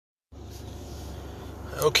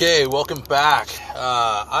Okay, welcome back.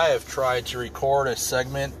 I have tried to record a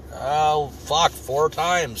segment, 4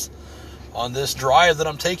 times on this drive that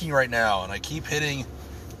I'm taking right now, and I keep hitting,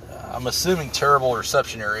 I'm assuming terrible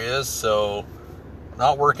reception areas, so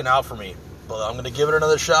not working out for me, but I'm going to give it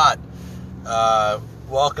another shot.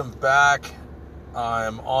 Welcome back.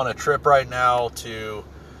 I'm on a trip right now to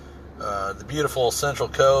the beautiful Central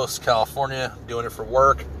Coast, California, doing it for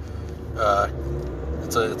work.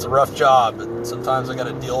 It's a rough job, but sometimes I got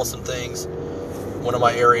to deal with some things. One of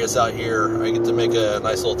my areas out here, I get to make a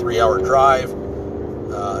nice little 3-hour drive.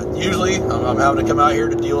 Usually, I'm having to come out here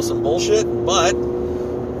to deal with some bullshit, but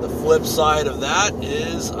the flip side of that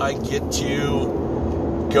is I get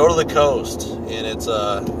to go to the coast, and it's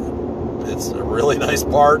a really nice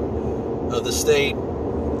part of the state.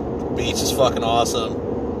 The beach is fucking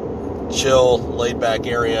awesome. Chill, laid-back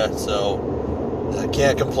area, so I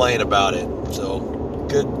can't complain about it. So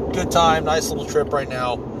good time, nice little trip right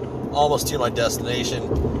now, almost to my destination,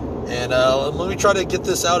 and let me try to get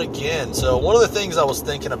this out again. So one of the things I was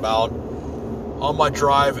thinking about on my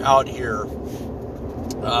drive out here,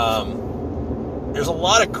 there's a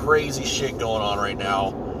lot of crazy shit going on right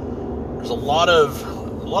now. There's a lot of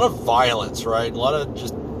violence, right? A lot of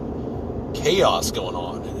just chaos going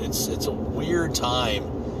on. It's a weird time,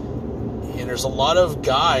 and there's a lot of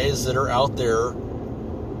guys that are out there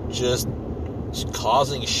just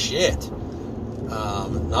causing shit.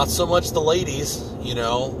 Not so much the ladies,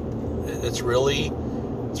 it's really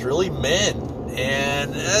men,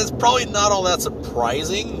 and it's probably not all that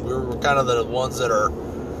surprising. We're kind of the ones that are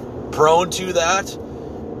prone to that,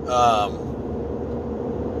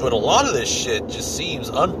 but a lot of this shit just seems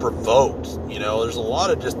unprovoked. There's a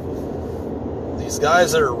lot of just these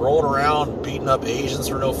guys that are rolling around beating up Asians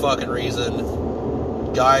for no fucking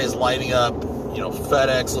reason, guys lighting up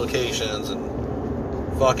FedEx locations and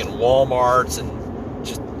fucking Walmarts, and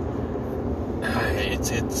just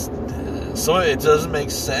so it doesn't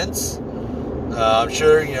make sense. I'm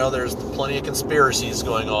sure there's plenty of conspiracies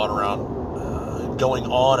going on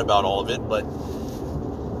about all of it, but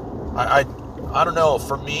I don't know.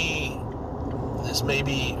 For me, this may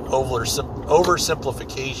be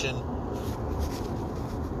oversimplification,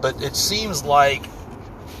 but it seems like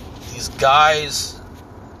these guys,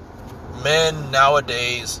 men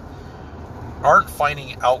nowadays, aren't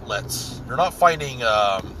finding outlets. They're not finding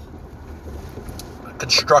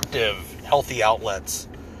constructive, healthy outlets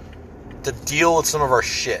to deal with some of our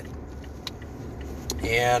shit.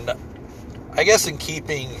 And I guess in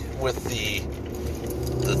keeping with the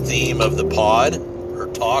theme of the pod, or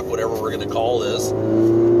talk, whatever we're going to call this,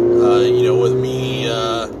 with me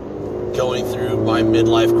going through my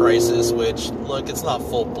midlife crisis, which, look, it's not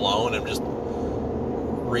full-blown. I'm just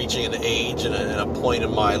reaching an age and a point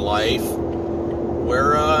in my life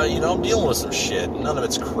where, I'm dealing with some shit. None of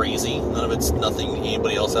it's crazy. None of it's nothing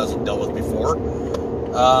anybody else hasn't dealt with before.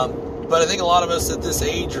 But I think a lot of us at this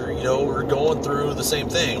age are, we're going through the same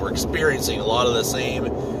thing. We're experiencing a lot of the same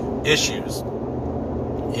issues.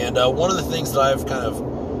 And one of the things that I've kind of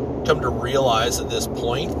come to realize at this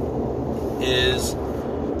point is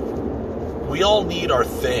we all need our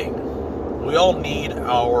thing. We all need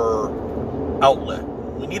our outlet.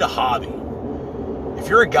 We need a hobby. If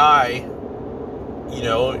you're a guy,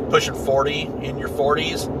 pushing 40, in your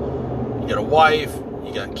 40s, you got a wife,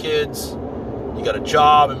 you got kids, you got a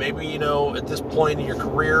job, and maybe, at this point in your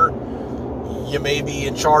career, you may be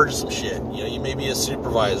in charge of some shit. You may be a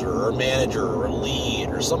supervisor or a manager or a lead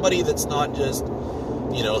or somebody that's not just,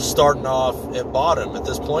 starting off at bottom. At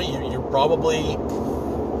this point, you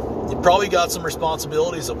probably got some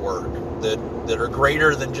responsibilities at work that are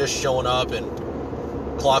greater than just showing up and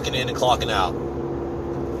clocking in and clocking out.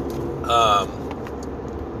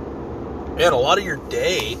 Man, a lot of your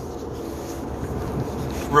day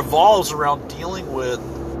revolves around dealing with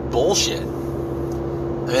bullshit. I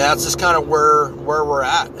mean, that's just kind of where we're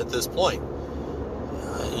at this point.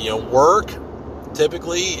 Work,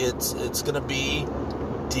 typically it's going to be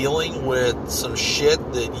dealing with some shit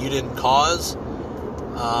that you didn't cause,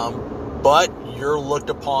 but you're looked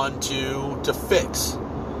upon to fix.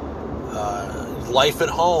 Life at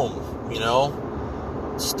home,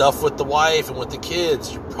 stuff with the wife and with the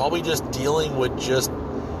kids, you're probably just dealing with just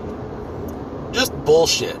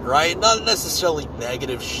bullshit, right? Not necessarily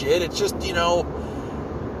negative shit. It's just,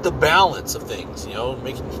 the balance of things,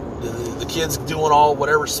 making the kids doing all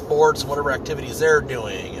whatever sports and whatever activities they're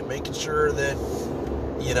doing, and making sure that,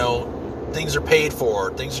 things are paid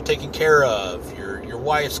for, things are taken care of, your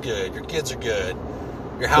wife's good, your kids are good,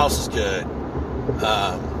 your house is good.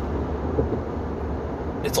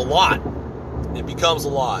 It's a lot. It becomes a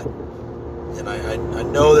lot. And I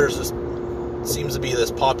know there's this seems to be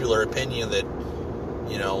this popular opinion that,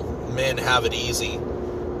 men have it easy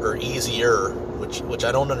or easier, which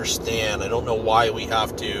I don't understand. I don't know why we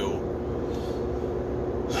have to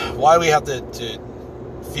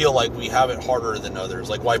feel like we have it harder than others.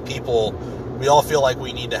 Like why we all feel like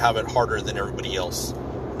we need to have it harder than everybody else.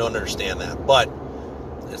 Don't understand that. But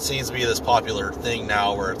it seems to be this popular thing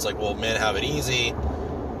now where it's like, well, men have it easy.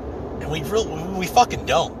 And we fucking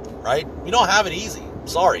don't, right? We don't have it easy.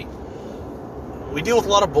 Sorry. We deal with a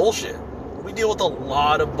lot of bullshit.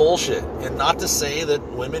 And not to say that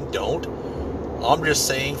women don't. I'm just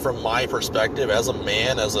saying from my perspective as a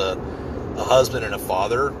man, as a husband and a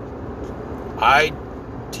father, I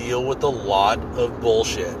deal with a lot of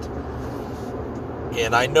bullshit.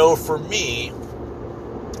 And I know for me,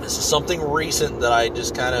 this is something recent that I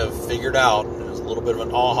just kind of figured out. It was a little bit of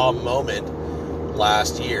an aha moment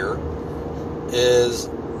last year, is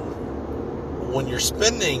when you're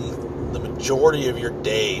spending the majority of your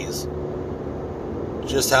days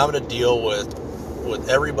just having to deal with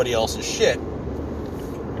everybody else's shit,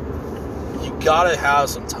 you gotta have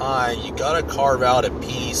some time. You gotta carve out a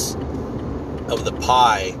piece of the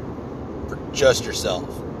pie for just yourself.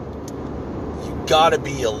 You gotta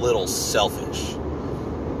be a little selfish.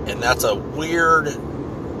 And that's a weird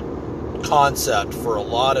concept for a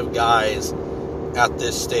lot of guys at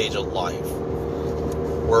this stage of life,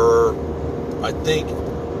 where I think,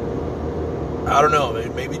 I don't know,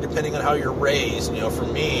 maybe depending on how you're raised, for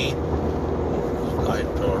me, I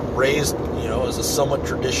raised, as a somewhat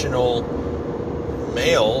traditional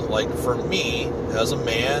male. Like for me, as a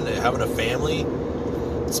man, having a family,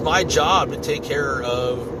 it's my job to take care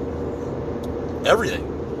of everything.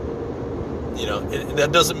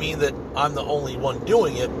 That doesn't mean that I'm the only one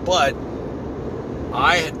doing it, but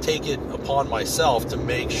I take it upon myself to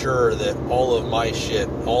make sure that all of my shit,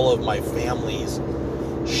 all of my family's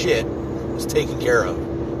shit is taken care of.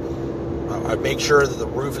 I make sure that the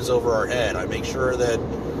roof is over our head. I make sure that,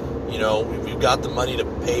 we've got the money to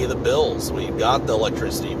pay the bills. We've got the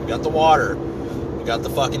electricity. We've got the water. We've got the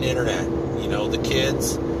fucking internet. The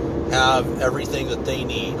kids have everything that they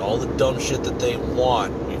need, all the dumb shit that they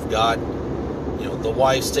want. We've got, the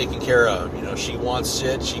wife's taken care of. She wants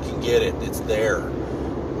shit, she can get it. It's there.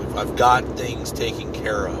 I've got things taken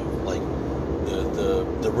care of. Like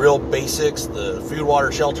the real basics, the food,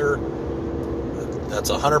 water, shelter,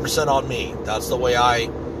 that's 100% on me. That's the way I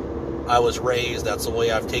was raised. That's the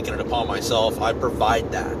way I've taken it upon myself. I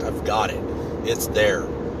provide that. I've got it. It's there.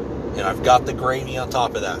 And I've got the gravy on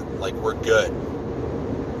top of that. Like, we're good.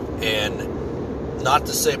 And not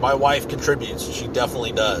to say my wife contributes. She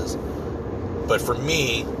definitely does. But for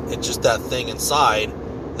me, it's just that thing inside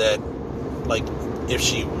that, like, if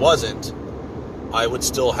she wasn't, I would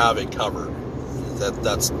still have it covered.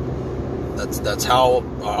 That's how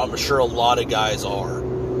I'm sure a lot of guys are.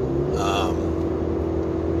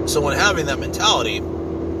 So when having that mentality,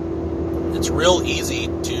 it's real easy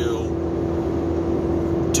to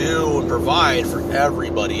do and provide for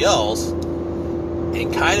everybody else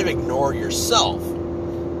and kind of ignore yourself.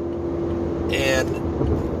 And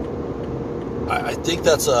I think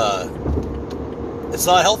it's not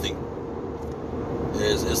healthy.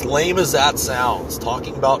 As lame as that sounds,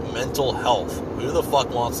 talking about mental health. Who the fuck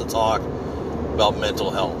wants to talk about mental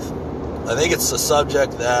health? I think it's a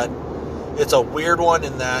subject that, it's a weird one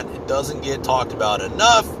in that it doesn't get talked about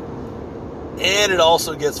enough, and it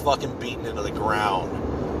also gets fucking beaten into the ground.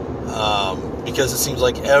 Because it seems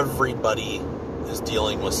like everybody is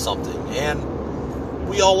dealing with something. And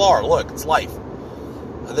we all are. Look, it's life.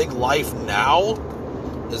 I think life now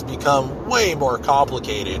has become way more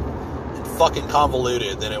complicated and fucking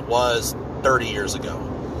convoluted than it was 30 years ago.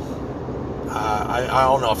 I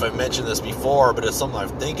don't know if I mentioned this before, but it's something I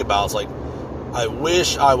think about. It's like, I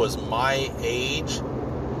wish I was my age.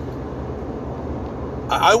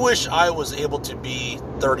 I wish I was able to be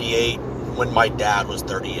 38 when my dad was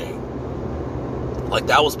 38. Like,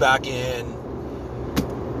 that was back in,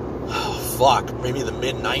 maybe the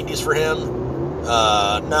mid-90s for him.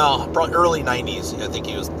 No, probably early 90s. I think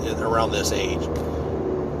he was around this age.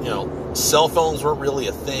 Cell phones weren't really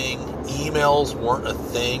a thing. Emails weren't a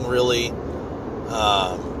thing, really.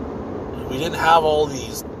 We didn't have all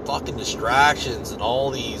these fucking distractions and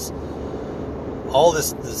all this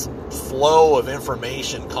flow of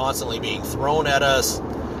information constantly being thrown at us.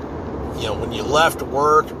 When you left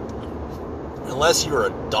work, unless you were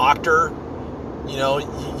a doctor,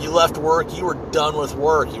 you left work, you were done with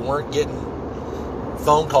work. You weren't getting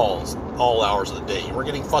phone calls all hours of the day. You weren't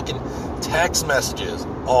getting fucking text messages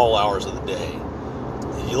all hours of the day.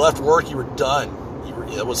 You left work, you were done.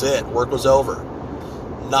 That was it. Work was over.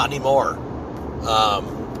 Not anymore.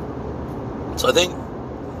 So I think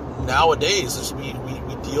nowadays we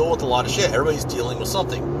deal with a lot of shit. Everybody's dealing with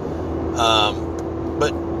something.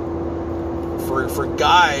 But for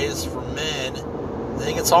guys, for men, I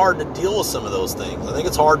think it's hard to deal with some of those things. I think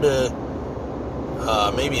it's hard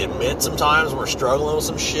to maybe admit sometimes we're struggling with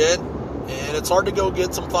some shit, and it's hard to go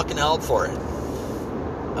get some fucking help for it.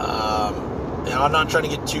 And I'm not trying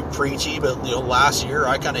to get too preachy, but last year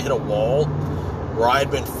I kind of hit a wall where I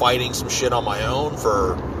had been fighting some shit on my own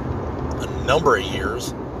for a number of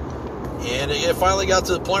years, and it finally got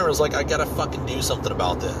to the point where I was like, I gotta fucking do something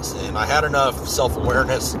about this. And I had enough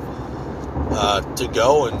self-awareness to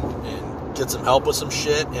go and get some help with some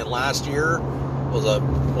shit. And last year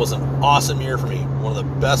was an awesome year for me, one of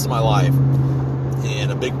the best of my life.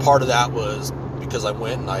 And a big part of that was because I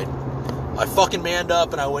went and I fucking manned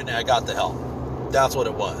up, and I went and I got the help. That's what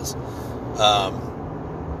it was.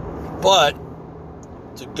 But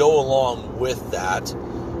to go along with that,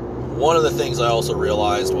 one of the things I also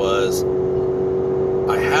realized was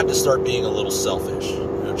I had to start being a little selfish,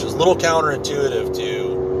 which is a little counterintuitive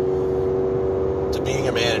to being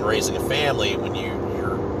a man and raising a family when you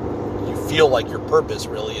feel like your purpose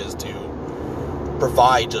really is to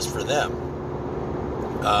provide just for them.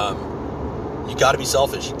 You got to be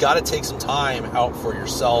selfish. You got to take some time out for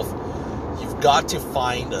yourself. You've got to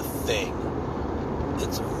find a thing.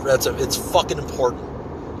 It's fucking important.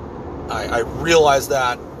 I realized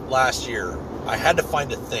that last year. I had to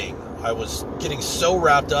find a thing. I was getting so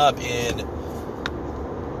wrapped up in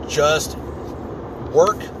just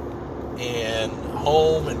work and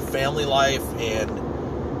home and family life, and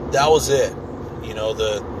that was it.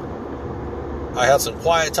 I had some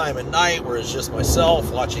quiet time at night where it's just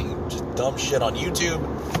myself watching just dumb shit on YouTube,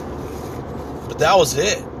 but that was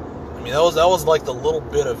it. I mean, that was like the little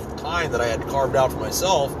bit of time that I had carved out for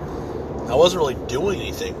myself. I wasn't really doing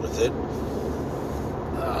anything with it.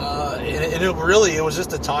 And it was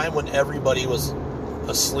just a time when everybody was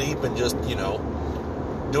asleep and just,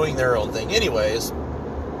 doing their own thing anyways.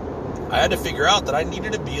 I had to figure out that I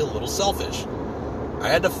needed to be a little selfish. I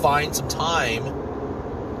had to find some time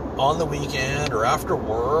on the weekend or after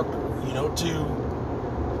work, to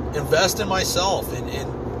invest in myself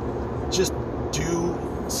and just do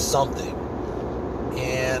something.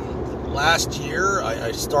 And last year,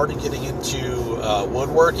 I started getting into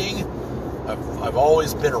woodworking. I've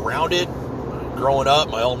always been around it. Growing up,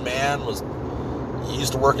 my old man he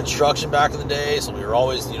used to work construction back in the day, so we were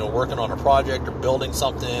always, working on a project or building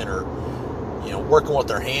something or, working with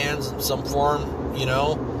their hands in some form,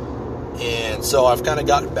 And so I've kind of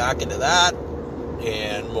gotten back into that.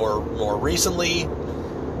 And more recently,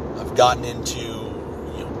 I've gotten into,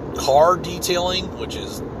 car detailing, which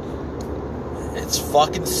it's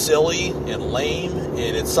fucking silly and lame,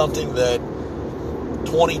 and it's something that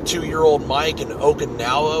 22-year-old Mike in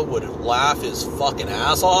Okinawa would laugh his fucking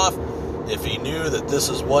ass off if he knew that this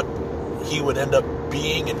is what he would end up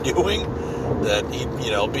being and doing, that he'd,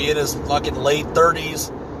 be in his fucking late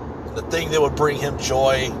 30s. The thing that would bring him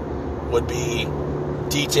joy would be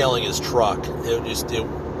detailing his truck.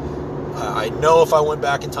 I know if I went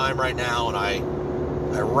back in time right now and I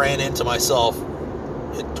ran into myself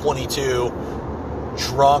at 22,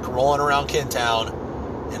 drunk, rolling around Kintown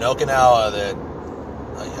in Okinawa, that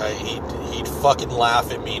he'd fucking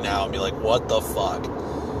laugh at me now and be like, what the fuck?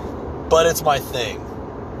 But it's my thing.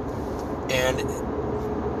 And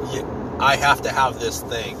I have to have this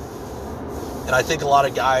thing. And I think a lot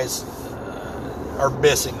of guys are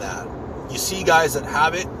missing that. You see guys that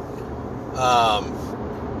have it,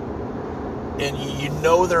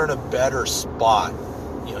 and they're in a better spot.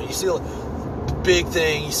 You see the big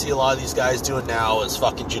thing you see a lot of these guys doing now is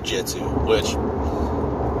fucking jiu-jitsu, which,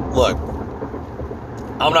 look,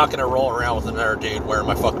 I'm not going to roll around with another dude wearing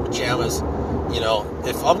my fucking pajamas.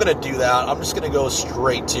 If I'm going to do that, I'm just going to go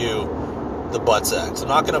straight to the butt sex. I'm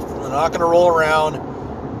not going to roll around,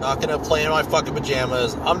 not going to play in my fucking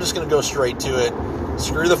pajamas. I'm just going to go straight to it.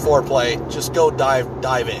 Screw the foreplay. Just go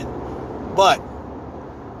dive in. But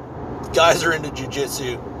guys are into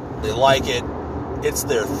jiu-jitsu. They like it. It's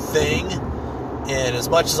their thing. And as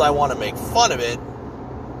much as I want to make fun of it,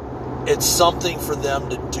 it's something for them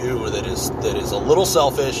to do that is a little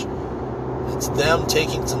selfish. It's them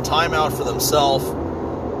taking some time out for themselves,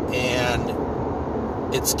 and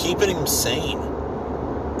it's keeping them sane.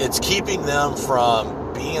 It's keeping them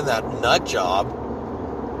from being in that nut job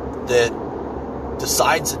that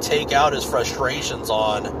decides to take out his frustrations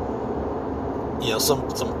on, some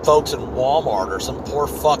folks in Walmart or some poor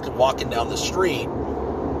fuck walking down the street.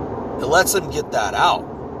 It lets them get that out.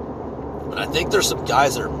 And I think there's some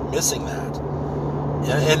guys that are missing that.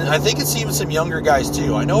 And I think it's even some younger guys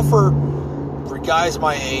too. I know for guys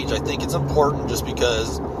my age, I think it's important just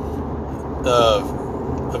because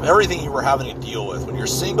of everything you were having to deal with. When you're a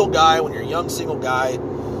single guy, when you're a young single guy,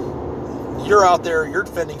 you're out there, you're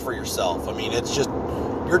fending for yourself. I mean, it's just,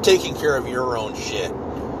 you're taking care of your own shit.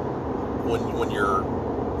 When you're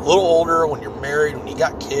a little older, when you're married, when you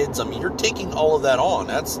got kids, I mean, you're taking all of that on.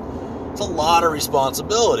 It's a lot of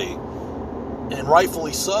responsibility, and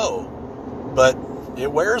rightfully so, but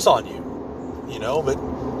it wears on you, you know. But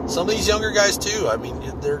some of these younger guys too, I mean,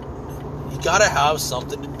 you gotta have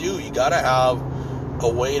something to do. You gotta have a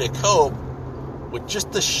way to cope with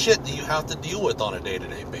just the shit that you have to deal with on a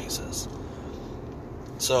day-to-day basis.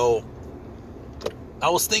 So I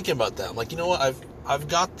was thinking about that. I'm like, you know what? I've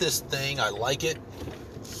got this thing. I like it.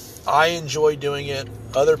 I enjoy doing it.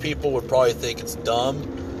 Other people would probably think it's dumb.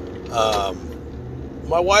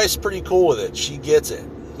 My wife's pretty cool with it. She gets it.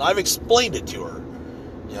 And I've explained it to her.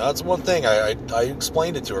 You know, that's one thing. I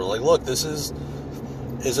explained it to her. Like, look, is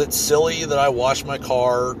it silly that I wash my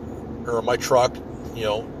car or my truck, you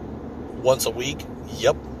know, once a week?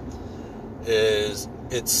 Yep. Is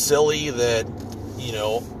it silly that, you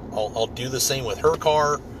know, I'll do the same with her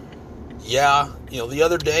car? Yeah. You know, the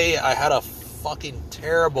other day I had a fucking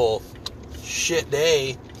terrible shit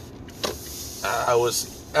day. I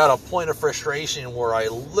was at a point of frustration where I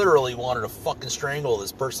literally wanted to fucking strangle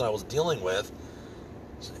this person I was dealing with.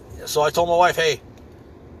 So I told my wife, hey,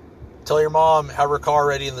 tell your mom, have her car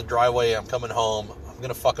ready in the driveway. I'm coming home. I'm going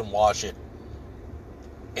to fucking wash it.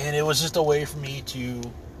 And it was just a way for me to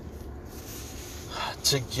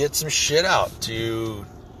get some shit out, to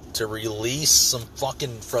release some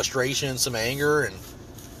fucking frustration, some anger, and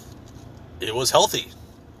it was healthy.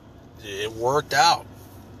 It worked out.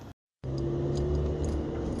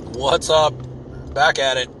 What's up? Back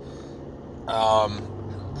at it.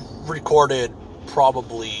 Recorded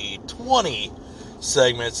probably 20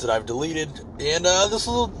 segments that I've deleted, and this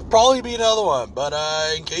will probably be another one, but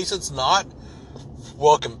in case it's not,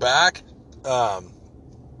 welcome back.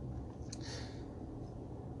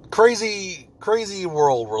 Crazy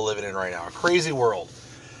world we're living in right now. Crazy world.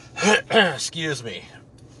 Excuse me.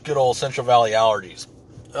 Good old Central Valley allergies.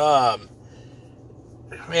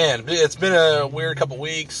 Man, it's been a weird couple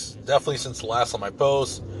weeks. Definitely since the last time I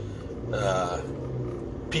post.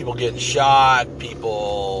 People getting shot.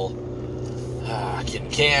 People getting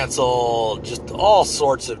canceled. Just all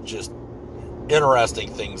sorts of just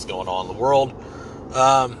interesting things going on in the world.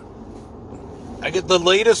 I get the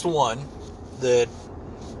latest one that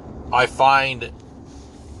I find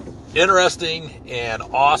interesting and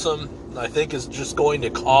awesome. I think is just going to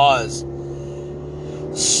cause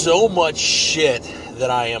so much shit that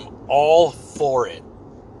I am all for it.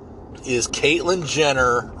 Is Caitlyn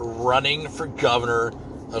Jenner running for governor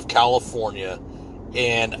of California,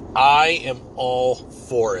 and I am all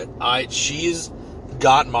for it. She's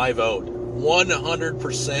got my vote.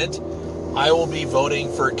 100%. I will be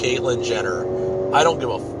voting for Caitlyn Jenner. I don't give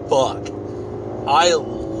a fuck. I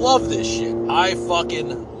love this shit. I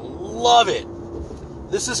fucking love it.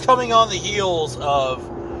 This is coming on the heels of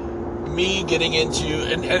me getting into,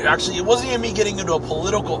 and actually it wasn't even me getting into a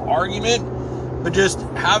political argument, but just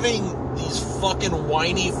having these fucking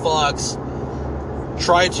whiny fucks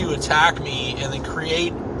try to attack me and then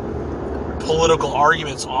create political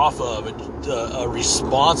arguments off of a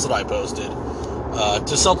response that I posted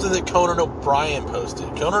to something that Conan O'Brien posted.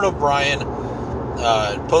 Conan O'Brien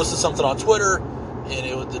posted something on Twitter,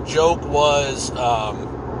 and the joke was,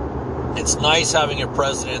 it's nice having a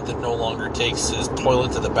president that no longer takes his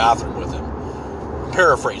toilet to the bathroom with him. I'm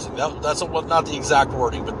paraphrasing. That's not the exact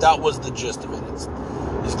wording, but that was the gist of it.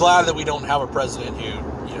 He's glad that we don't have a president who,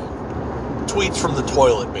 you know, tweets from the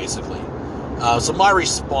toilet, basically. So my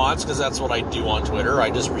response, because that's what I do on Twitter, I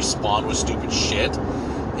just respond with stupid shit,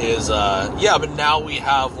 is, yeah, but now we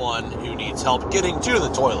have one who needs help getting to the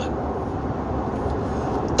toilet.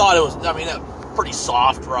 Thought it was, I mean, pretty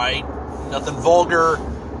soft, right? Nothing vulgar.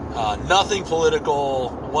 Nothing political,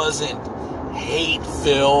 wasn't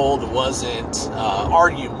hate-filled, wasn't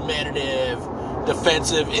argumentative,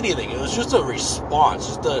 defensive, anything. It was just a response,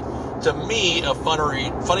 just to me, a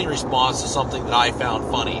funny response to something that I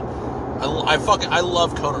found funny. I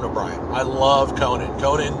love Conan O'Brien. I love Conan.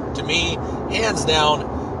 Conan, to me, hands down,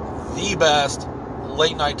 the best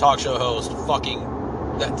late-night talk show host.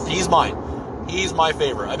 He's mine. He's my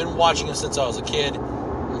favorite. I've been watching him since I was a kid.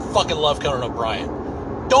 I fucking love Conan O'Brien.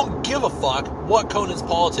 Don't give a fuck what Conan's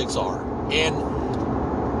politics are. And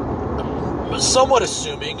somewhat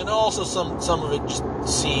assuming, and also some of it just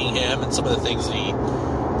seeing him and some of the things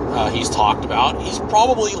that he's talked about, he's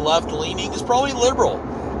probably left-leaning, he's probably liberal.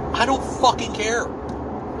 I don't fucking care.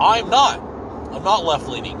 I'm not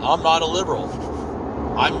left-leaning. I'm not a liberal.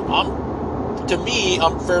 to me,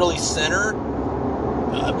 I'm fairly center,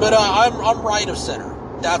 but I'm right of center.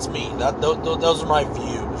 That's me. Those are my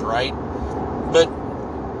views, right? But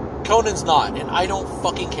Conan's not, and I don't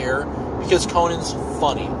fucking care because Conan's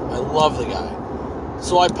funny. I love the guy.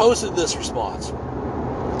 So I posted this response,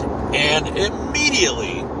 and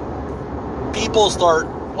immediately people start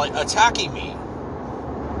like attacking me,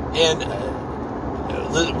 and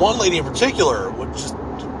the one lady in particular would just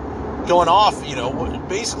going off,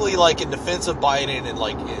 basically like in defense of Biden and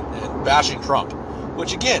like and bashing Trump,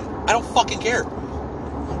 which again, I don't fucking care.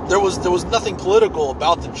 There was nothing political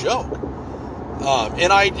about the joke,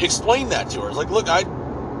 and I explained that to her. I was like, look,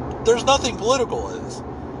 there's nothing political in this.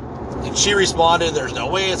 And she responded, there's no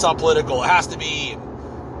way it's not political, it has to be,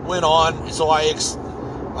 and went on. So I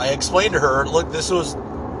explained to her, look, this was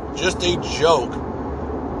just a joke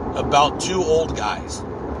about two old guys,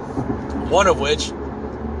 one of which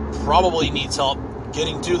probably needs help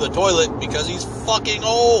getting to the toilet because he's fucking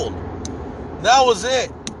old. That was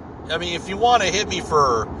it. I mean, if you want to hit me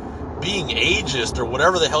for being ageist or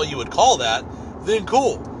whatever the hell you would call that, then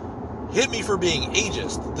cool. Hit me for being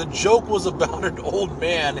ageist. The joke was about an old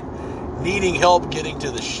man needing help getting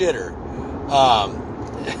to the shitter.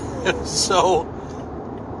 So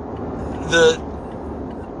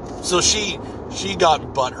she got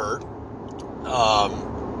butthurt,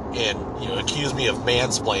 and accused me of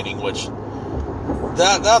mansplaining, which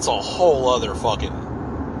that's a whole other fucking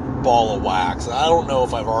ball of wax. I don't know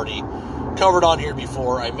if I've already covered on here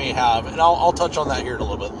before. I may have, and I'll touch on that here in a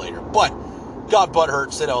little bit later. But got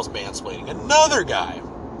butthurt, said I was mansplaining. Another guy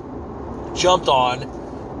jumped on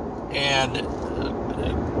and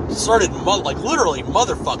started literally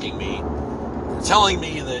motherfucking me, telling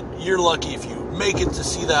me that you're lucky if you make it to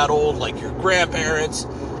see that old, like your grandparents,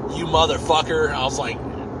 you motherfucker. And I was like,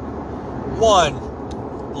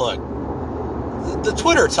 look, the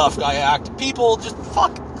Twitter tough guy act, people just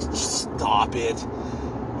stop it.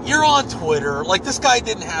 You're on Twitter. Like, this guy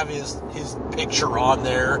didn't have his picture on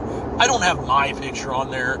there. I don't have my picture on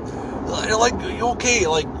there. Like, okay,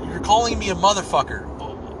 like, you're calling me a motherfucker.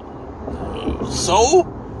 So?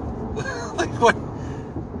 Like, what?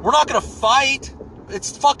 We're not gonna fight.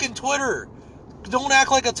 It's fucking Twitter. Don't act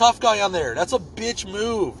like a tough guy on there. That's a bitch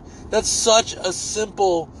move. That's such a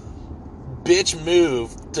simple bitch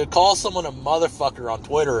move to call someone a motherfucker on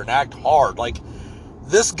Twitter and act hard. Like,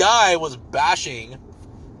 this guy was bashing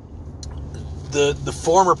the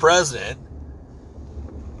former president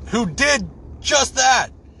who did just that.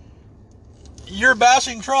 You're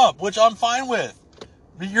bashing Trump, which I'm fine with.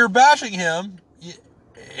 You're bashing him,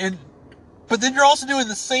 but then you're also doing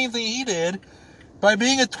the same thing he did by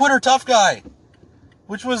being a Twitter tough guy,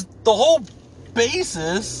 which was the whole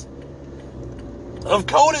basis of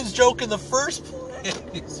Conan's joke in the first place.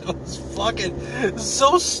 It was fucking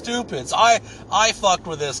so stupid. So I fucked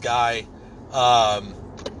with this guy,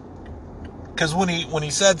 because when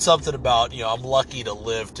he said something about, I'm lucky to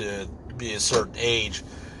live to be a certain age,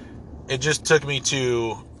 it just took me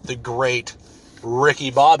to the great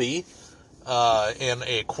Ricky Bobby, and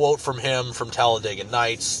a quote from him from Talladega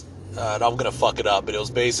Nights, and I'm gonna fuck it up, but it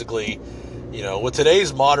was basically, with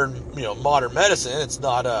today's modern medicine, it's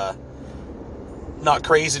not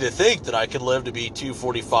crazy to think that I could live to be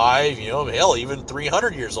 245, hell, even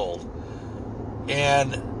 300 years old.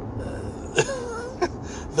 And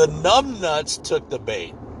the numbnuts took the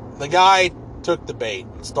bait. The guy took the bait,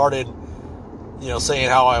 started, saying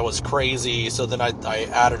how I was crazy. So then I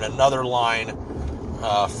added another line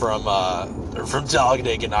from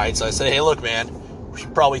Talladega Nights. I said, hey, look, man, we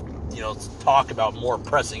should probably, talk about more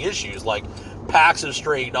pressing issues like packs of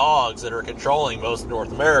stray dogs that are controlling most of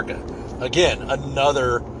North America. Again,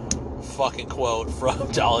 another fucking quote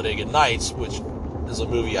from Talladega Nights, which is a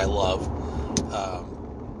movie I love.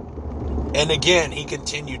 And again, he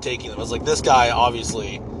continued taking them. I was like, this guy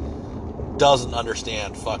obviously doesn't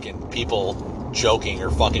understand fucking people joking or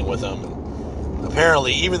fucking with him. And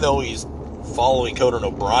apparently, even though he's following Conan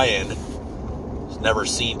O'Brien, he's never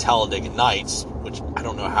seen Talladega Nights, which I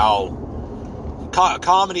don't know how.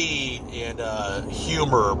 Comedy and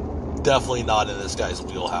humor, definitely not in this guy's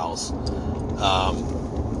wheelhouse.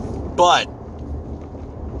 But,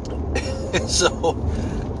 so,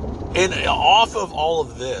 and off of all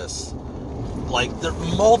of this, like, there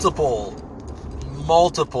multiple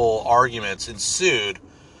arguments ensued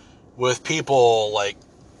with people, like,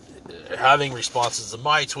 having responses to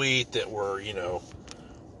my tweet that were,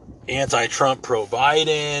 anti-Trump,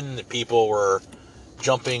 pro-Biden. People were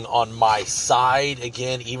jumping on my side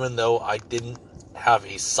again, even though I didn't have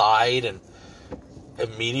a side, and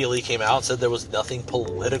immediately came out and said there was nothing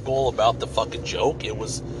political about the fucking joke. It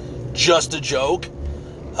was just a joke.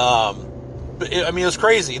 But it was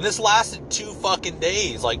crazy. And this lasted 2 fucking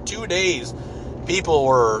days. Like 2 days, people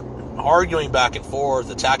were arguing back and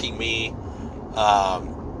forth, attacking me.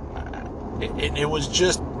 It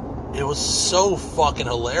was so fucking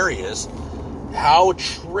hilarious how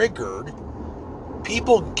triggered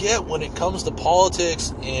people get when it comes to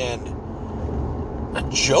politics and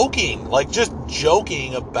joking, like just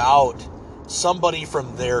joking about somebody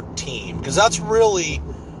from their team, because that's really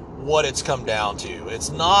what it's come down to. It's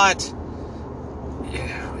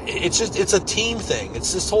a team thing.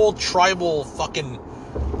 It's this whole tribal fucking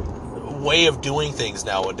way of doing things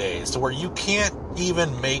nowadays, to where you can't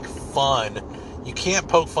even make fun, you can't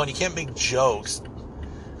poke fun, you can't make jokes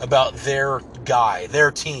about their guy,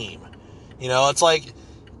 their team. It's like,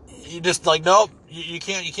 you just like, nope, you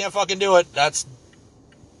can't fucking do it. That's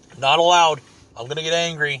not allowed. I'm gonna get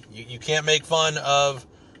angry. You can't make fun of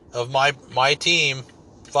my team.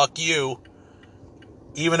 Fuck you.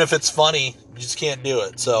 Even if it's funny, you just can't do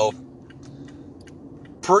it. So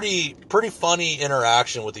pretty funny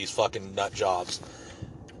interaction with these fucking nut jobs.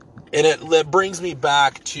 And it brings me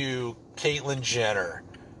back to Caitlyn Jenner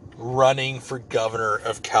running for governor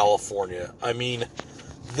of California. I mean,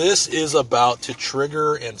 this is about to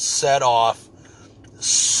trigger and set off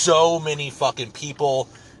so many fucking people,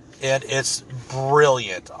 and it's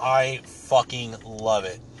brilliant. I fucking love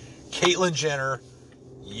it. Caitlyn Jenner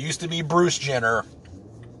used to be Bruce Jenner,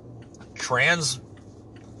 trans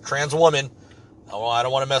woman. Oh, I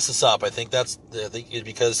don't want to mess this up. I think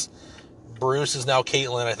because Bruce is now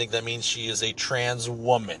Caitlyn, I think that means she is a trans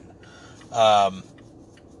woman.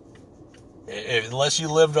 Unless you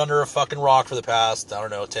lived under a fucking rock for the past,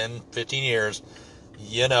 10, 15 years,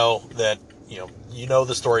 you know the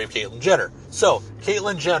story of Caitlyn Jenner. So,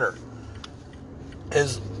 Caitlyn Jenner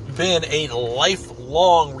has been a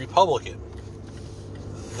lifelong Republican.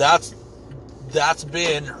 That's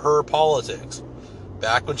been her politics.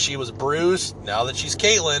 Back when she was Bruce, now that she's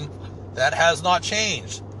Caitlyn, that has not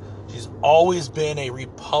changed. She's always been a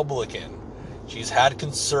Republican. She's had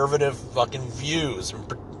conservative fucking views.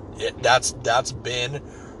 That's been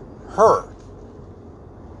her.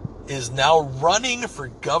 Is now running for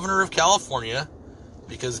governor of California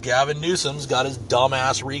because Gavin Newsom's got his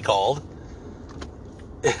dumbass recalled.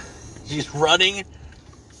 She's running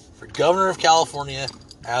for governor of California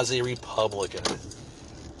as a Republican.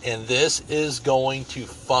 And this is going to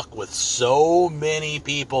fuck with so many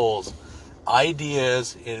people's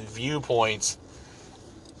ideas and viewpoints.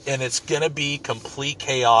 And it's going to be complete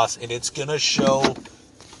chaos. And it's going to show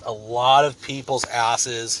a lot of people's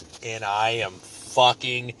asses. And I am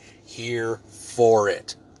fucking here for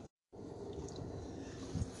it.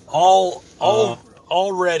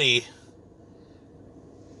 Already,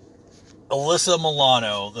 Alyssa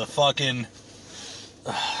Milano, the fucking...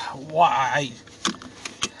 why...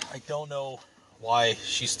 I don't know why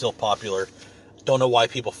she's still popular. Don't know why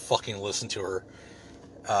people fucking listen to her.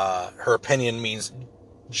 Her opinion means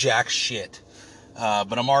jack shit.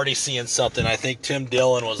 But I'm already seeing something. I think Tim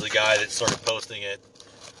Dillon was the guy that started posting it.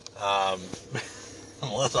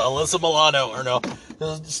 Alyssa Milano, or no,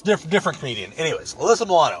 it's a different comedian. Anyways, Alyssa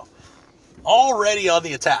Milano, already on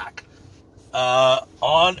the attack.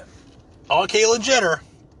 On Caitlyn Jenner.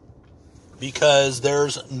 Because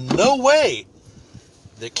there's no way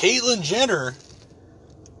that Caitlyn Jenner,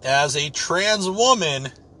 as a trans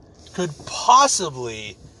woman, could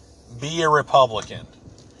possibly be a Republican.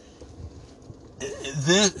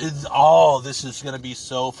 This is going to be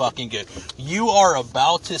so fucking good. You are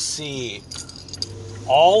about to see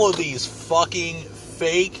all of these fucking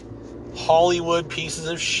fake Hollywood pieces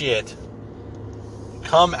of shit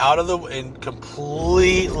come out of and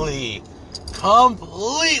completely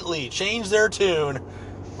change their tune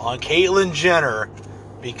on Caitlyn Jenner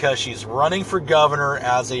because she's running for governor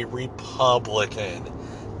as a Republican.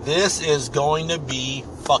 This is going to be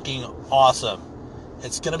fucking awesome.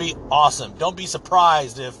 It's going to be awesome. Don't be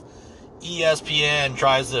surprised if ESPN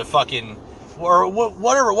tries to fucking... or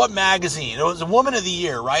whatever, what magazine? It was a Woman of the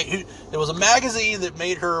Year, right? There was a magazine that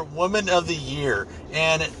made her Woman of the Year.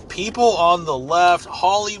 And people on the left,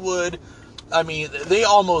 Hollywood, I mean, they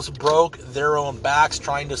almost broke their own backs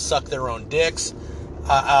trying to suck their own dicks.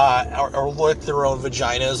 Or lick their own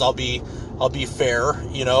vaginas. I'll be fair,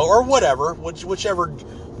 or whatever, whichever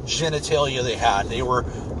genitalia they had. They were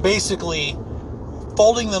basically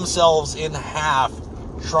folding themselves in half,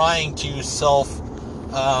 trying to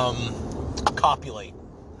copulate.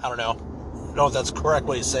 I don't know if that's the correct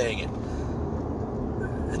way of saying it.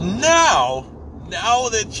 Now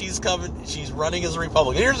that she's running as a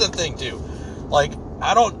Republican. Here's the thing too, like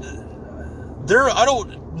I don't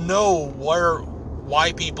know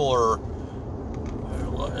why people are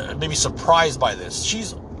maybe surprised by this.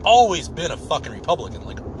 She's always been a fucking Republican,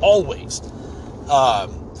 like always.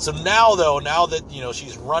 So now that,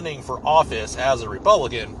 she's running for office as a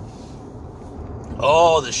Republican,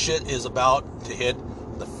 the shit is about to hit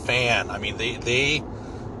the fan. I mean,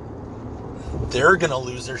 they're gonna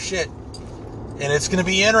lose their shit. And it's gonna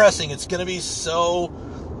be interesting. It's gonna be so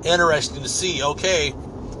interesting to see, okay,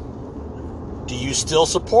 do you still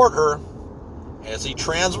support her as a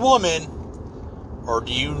trans woman, or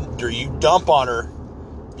do you dump on her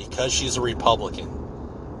because she's a Republican?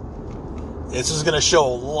 This is going to show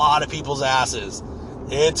a lot of people's asses.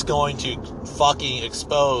 It's going to fucking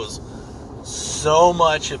expose so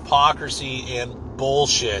much hypocrisy and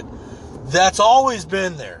bullshit that's always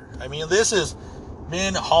been there. I mean, this is,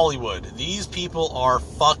 man, Hollywood. These people are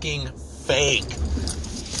fucking fake.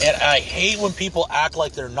 And I hate when people act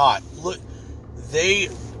like they're not. Look,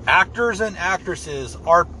 actors and actresses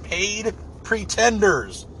are paid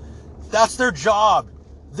pretenders. That's their job.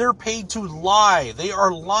 They're paid to lie. They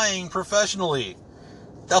are lying professionally.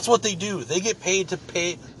 That's what they do. They get paid to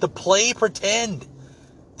play pretend.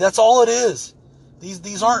 That's all it is.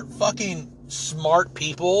 These aren't fucking smart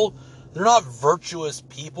people. They're not virtuous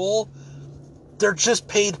people. They're just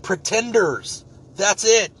paid pretenders. That's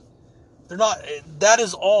it. They're not, that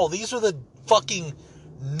is all. These are the fucking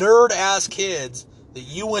nerd-ass kids that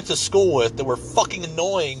you went to school with that were fucking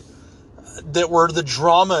annoying, that were the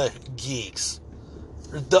drama geeks.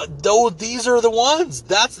 These are the ones.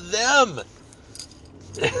 That's them.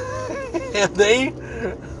 And they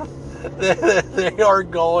are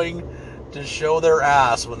going to show their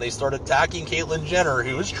ass when they start attacking Caitlyn Jenner,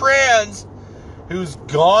 who is trans, who's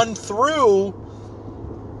gone through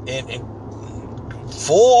and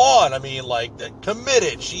full on, I mean, like,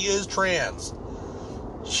 committed. She is trans.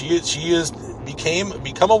 She is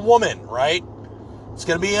become a woman, right? It's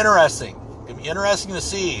going to be interesting. It's going to be interesting to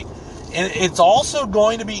see. And it's also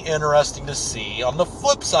going to be interesting to see, on the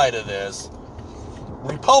flip side of this,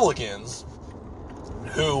 Republicans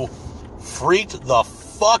who freaked the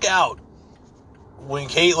fuck out when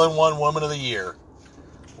Caitlyn won Woman of the Year.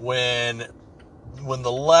 When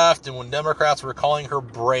the left and when Democrats were calling her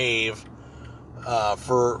brave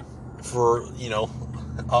for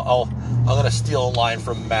I'm going to steal a line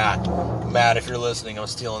from Matt. Matt, if you're listening, I'm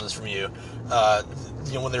stealing this from you.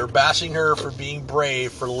 When they were bashing her for being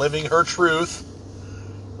brave, for living her truth,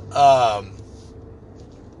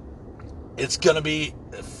 it's going to be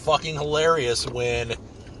fucking hilarious when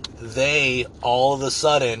they all of a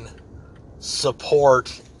sudden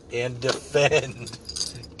support and defend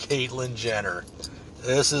Caitlyn Jenner.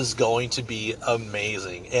 This is going to be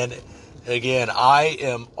amazing. And again, I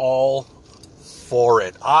am all for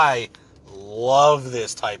it. I love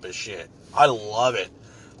this type of shit. I love it.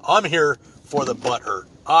 I'm here for the butthurt.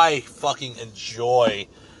 I fucking enjoy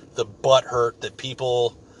the butthurt that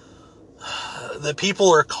people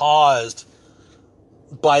are caused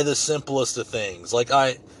by the simplest of things. Like,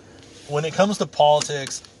 when it comes to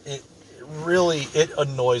politics, it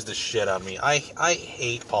annoys the shit out of me. I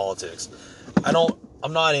hate politics.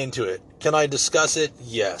 I'm not into it. Can I discuss it?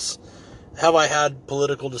 Yes. Have I had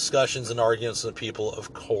political discussions and arguments with people?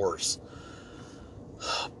 Of course.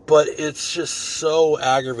 But it's just so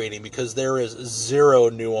aggravating because there is zero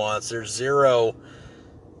nuance. There's zero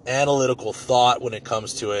analytical thought when it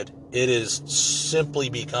comes to it. It is simply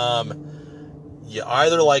become, you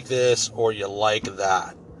either like this or you like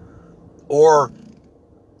that. Or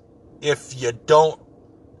if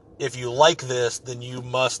you like this, then you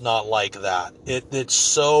must not like that. It's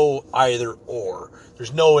so either or.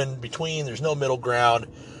 There's no in between. There's no middle ground.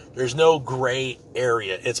 There's no gray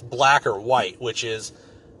area. It's black or white, which is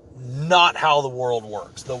not how the world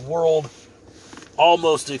works. The world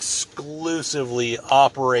almost exclusively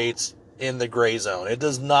operates in the gray zone. It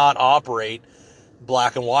does not operate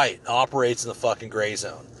black and white. It operates in the fucking gray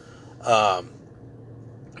zone.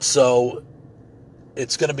 So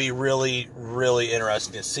it's going to be really, really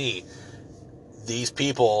interesting to see. These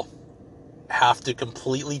people have to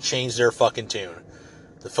completely change their fucking tune.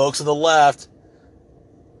 The folks on the left,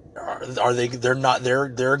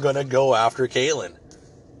 they're going to go after Caitlyn.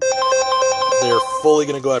 They're fully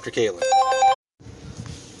going to go after Caitlyn.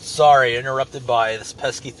 Sorry, interrupted by this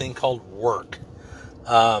pesky thing called work.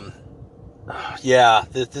 Yeah,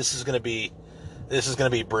 this is going to be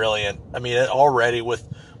brilliant. I mean, already with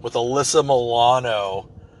Alyssa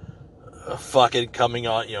Milano fucking coming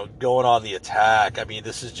on, going on the attack. I mean,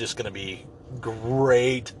 this is just going to be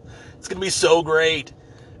great. It's going to be so great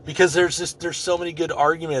because there's so many good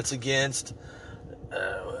arguments against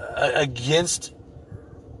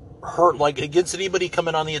her, like against anybody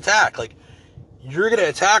coming on the attack. Like, you're going to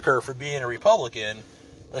attack her for being a Republican.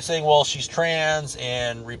 by saying, well, she's trans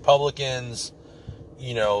and Republicans,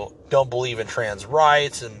 don't believe in trans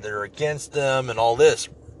rights and they're against them and all this.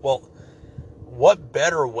 Well, what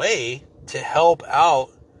better way to help out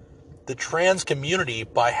the trans community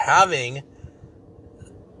by having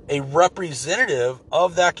a representative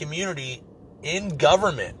of that community in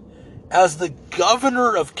government as the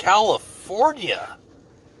governor of California?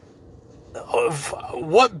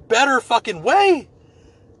 What better fucking way?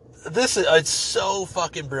 It's so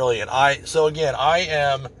fucking brilliant. I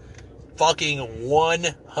am fucking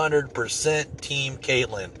 100% Team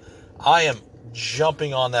Caitlyn. I am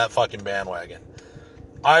jumping on that fucking bandwagon.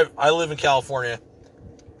 I live in California.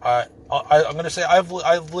 I'm going to say I've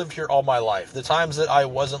lived here all my life. The times that I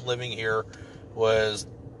wasn't living here was,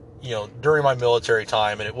 during my military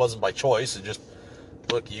time, and it wasn't by choice. It just,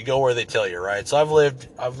 look, you go where they tell you, right? So I've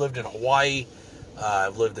lived in Hawaii.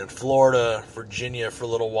 I've lived in Florida, Virginia for a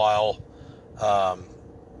little while.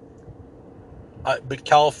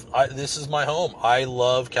 This is my home. I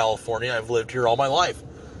love California. I've lived here all my life.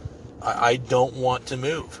 I don't want to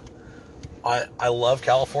move. I love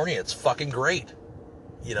California. It's fucking great.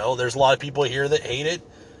 There's a lot of people here that hate it.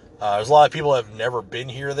 There's a lot of people that have never been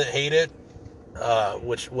here that hate it.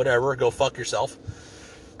 Whatever, go fuck yourself.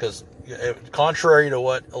 Because contrary to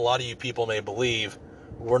what a lot of you people may believe,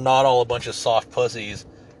 we're not all a bunch of soft pussies.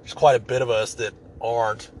 There's quite a bit of us that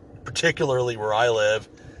aren't, particularly where I live.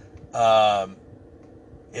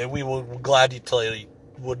 And we would gladly tell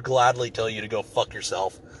you to go fuck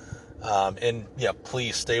yourself. And yeah,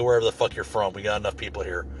 please stay wherever the fuck you're from. We got enough people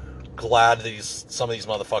here. Glad some of these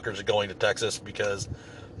motherfuckers are going to Texas because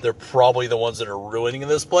they're probably the ones that are ruining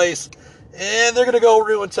this place, and they're gonna go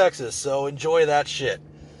ruin Texas. So enjoy that shit.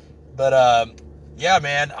 But yeah,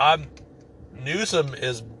 man, Newsom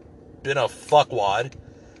has been a fuckwad.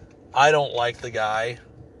 I don't like the guy.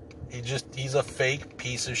 He's a fake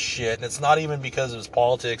piece of shit, and it's not even because of his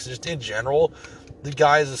politics. Just in general, the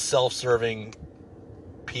guy is a self-serving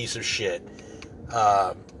piece of shit.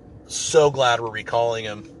 So glad we're recalling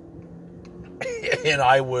him. And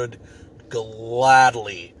I would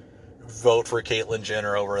gladly vote for Caitlyn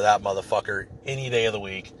Jenner over that motherfucker any day of the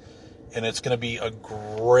week. And it's going to be a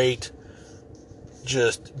great,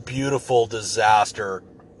 just beautiful disaster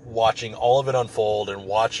watching all of it unfold and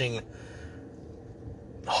watching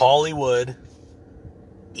Hollywood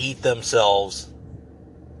eat themselves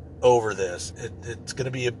over this. It's going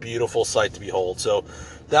to be a beautiful sight to behold. So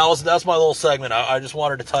that's my little segment. I just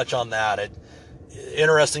wanted to touch on that.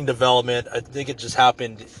 Interesting development. I think it just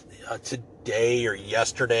happened today or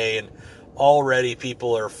yesterday, and already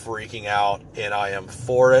people are freaking out, and I am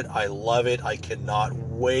for it. I love it. I cannot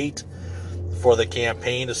wait for the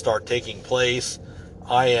campaign to start taking place.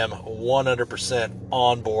 I am 100%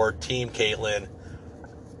 on board, Team Caitlyn.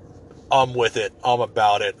 I'm with it. I'm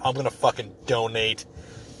about it. I'm going to fucking donate.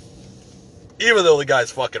 Even though the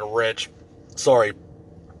guy's fucking rich. Sorry.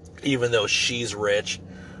 Even though she's rich.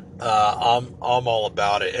 I'm all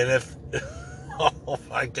about it. And if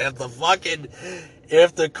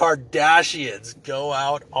if the Kardashians go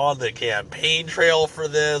out on the campaign trail for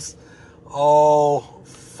this, oh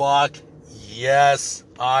fuck yes,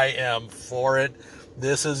 I am for it.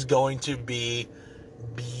 This is going to be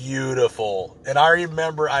beautiful. And I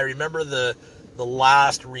remember the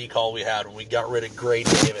last recall we had when we got rid of Gray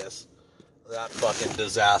Davis. That fucking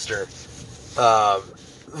disaster.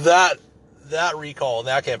 That recall and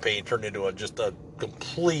that campaign turned into just a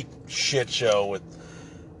complete shit show with,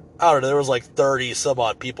 I don't know, there was like 30 some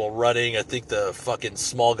odd people running. I think the fucking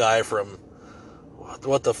small guy from,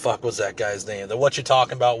 what the fuck was that guy's name? The What You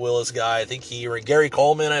Talking About Willis guy. I think Gary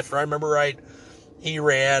Coleman, if I remember right. He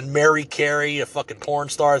ran. Mary Carey, a fucking porn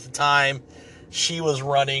star at the time. She was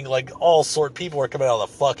running. Like, all sort. People were coming out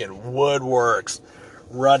of the fucking woodworks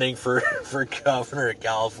running for governor of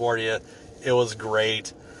California. It was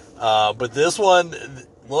great. But this one,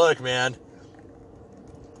 look, man,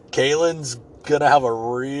 Caitlyn's gonna have a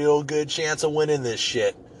real good chance of winning this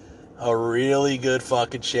shit. A really good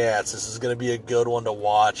fucking chance. This is gonna be a good one to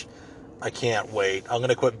watch. I can't wait. I'm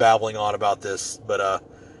gonna quit babbling on about this, but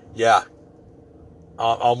yeah,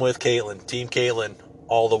 I'm with Caitlyn. Team Caitlyn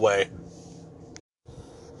all the way.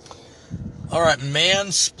 All right,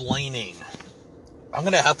 mansplaining. I'm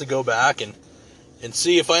gonna have to go back and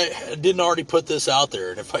see if I didn't already put this out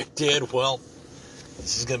there. And if I did, well,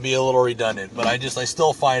 this is going to be a little redundant. But I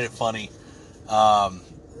still find it funny.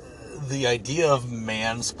 The idea of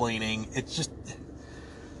mansplaining, it's just...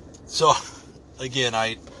 So, again,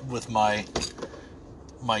 with my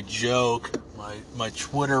joke, my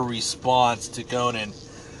Twitter response to Conan,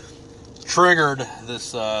 triggered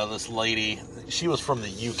this lady. She was from the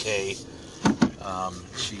UK.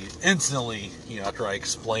 She instantly, after I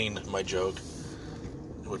explained my joke,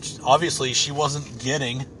 which obviously she wasn't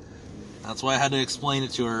getting, that's why I had to explain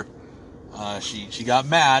it to her. She got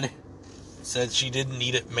mad, said she didn't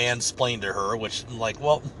need it mansplained to her, which I'm like,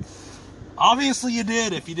 well, obviously you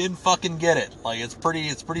did if you didn't fucking get it. Like, it's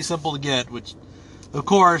pretty simple to get, which, of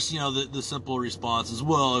course, the simple response is,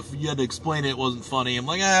 well, if you had to explain it wasn't funny. I'm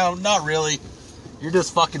like, not really. You're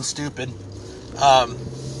just fucking stupid.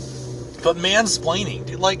 But mansplaining,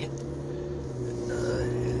 dude, like,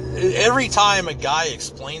 every time a guy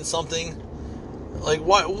explains something, like,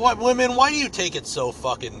 what women, why do you take it so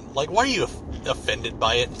fucking, like, why are you offended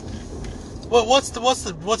by it? What's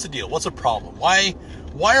the deal? What's the problem? Why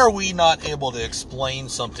are we not able to explain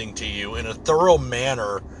something to you in a thorough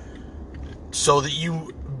manner so that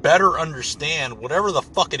you better understand whatever the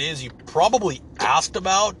fuck it is you probably asked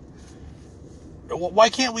about? Why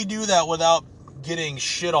can't we do that without getting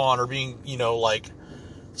shit on or being, like,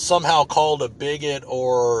 somehow called a bigot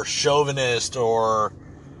or chauvinist or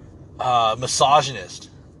misogynist?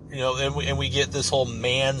 And we get this whole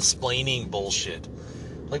mansplaining bullshit.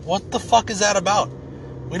 Like, what the fuck is that about?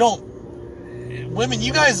 Women,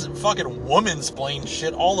 you guys fucking womansplain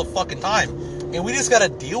shit all the fucking time. And we just gotta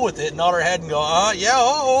deal with it, nod our head and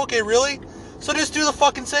go, okay, really? So just do the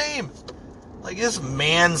fucking same. Like, this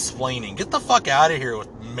mansplaining. Get the fuck out of here with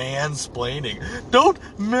mansplaining. Don't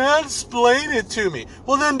mansplain it to me.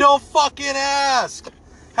 Well, then don't fucking ask.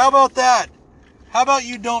 How about that? How about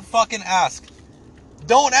you don't fucking ask?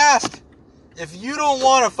 Don't ask. If you don't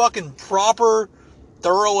want a fucking proper,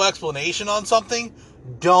 thorough explanation on something,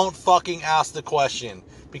 don't fucking ask the question.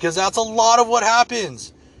 Because that's a lot of what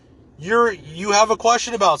happens. You have a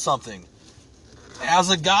question about something.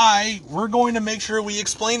 As a guy, we're going to make sure we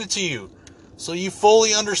explain it to you so you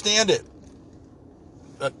fully understand it.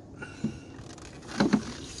 But,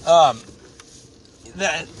 I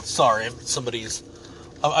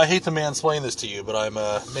hate to mansplain this to you, but I'm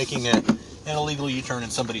making an illegal U-turn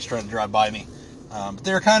and somebody's trying to drive by me. But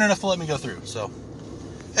they were kind enough to let me go through, so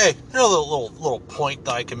hey, there's a little point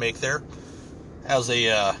that I can make there as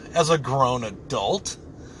a grown adult.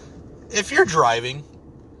 If you're driving,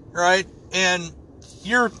 right, and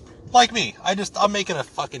you're like me, I'm making a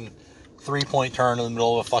fucking 3-point turn in the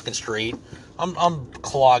middle of a fucking street. I'm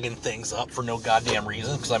clogging things up for no goddamn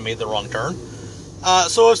reason because I made the wrong turn.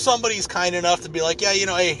 So if somebody's kind enough to be like, yeah,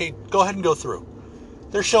 hey, go ahead and go through.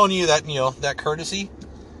 They're showing you that, that courtesy.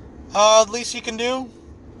 Least you can do,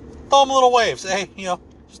 throw them a little wave. Say, hey,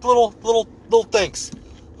 just little thanks.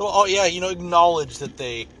 Acknowledge that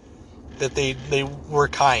they were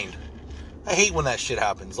kind. I hate when that shit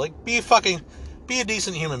happens. Like, be a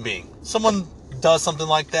decent human being. Someone does something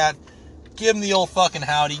like that, give them the old fucking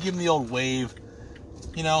howdy, give them the old wave.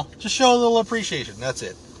 Just show a little appreciation. That's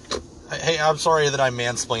it. Hey, I'm sorry that I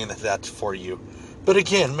mansplained that for you. But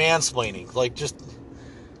again, mansplaining, like,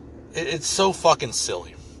 it's so fucking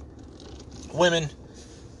silly. Women,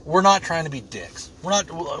 we're not trying to be dicks. We're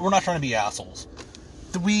not trying to be assholes.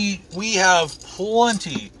 We have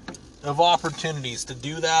plenty of opportunities to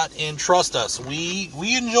do that, and trust us, we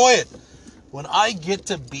enjoy it. When I get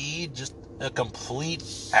to be just a complete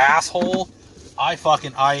asshole, I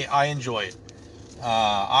enjoy it.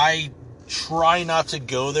 I try not to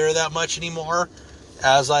go there that much anymore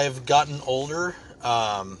as I've gotten older.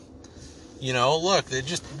 Look,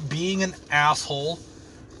 just being an asshole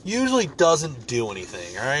usually doesn't do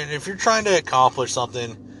anything, alright? If you're trying to accomplish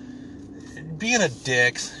something, being a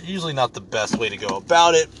dick's usually not the best way to go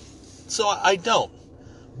about it, so I don't.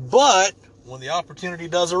 But when the opportunity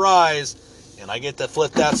does arise, and I get to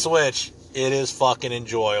flip that switch, it is fucking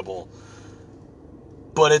enjoyable.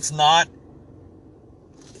 But it's not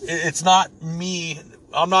me.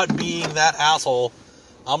 I'm not being that asshole.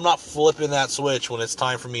 I'm not flipping that switch when it's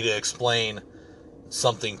time for me to explain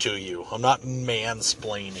something to you. I'm not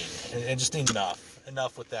mansplaining. And just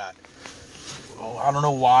enough with that. I don't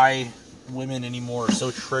know why women anymore are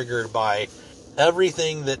so triggered by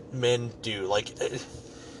everything that men do. Like,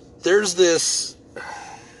 there's this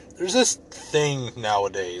thing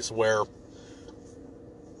nowadays where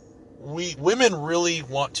women really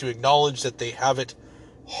want to acknowledge that they have it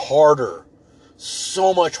harder,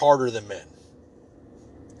 so much harder than men.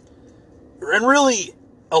 And really,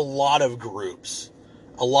 a lot of groups,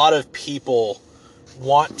 a lot of people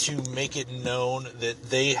want to make it known that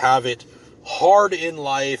they have it hard in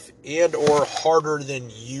life and or harder than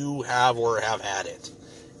you have or have had it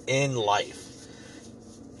in life.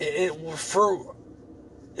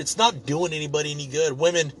 It's not doing anybody any good.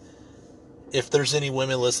 Women, if there's any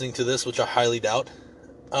women listening to this, which I highly doubt,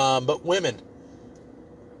 but women,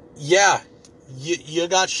 yeah, you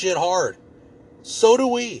got shit hard. So do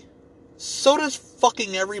we. So does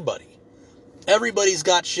fucking everybody. Everybody's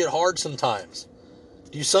got shit hard sometimes.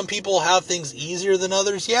 Do some people have things easier than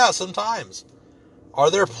others? Yeah, sometimes.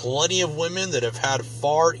 Are there plenty of women that have had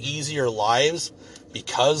far easier lives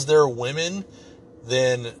because they're women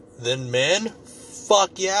than men?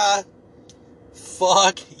 Fuck yeah.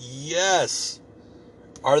 Fuck yes.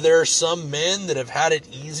 Are there some men that have had it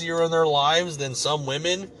easier in their lives than some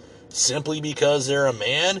women simply because they're a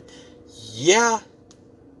man? Yeah.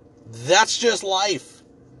 That's just life.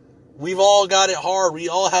 We've all got it hard. We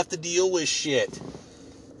all have to deal with shit.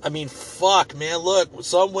 I mean, fuck, man. Look,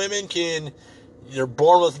 some women they're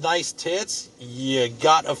born with nice tits. You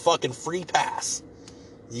got a fucking free pass.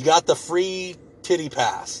 You got the free titty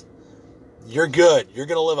pass. You're good. You're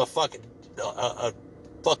going to live a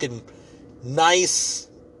fucking nice,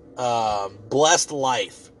 blessed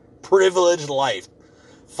life. Privileged life.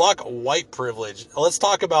 Fuck white privilege. Let's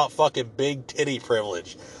talk about fucking big titty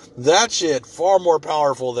privilege. That shit far more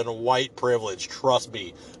powerful than white privilege. Trust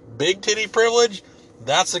me. Big titty privilege,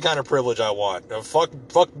 that's the kind of privilege I want.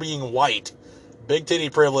 Fuck being white. Big titty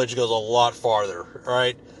privilege goes a lot farther.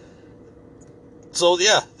 Alright? So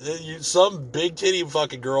yeah, some big titty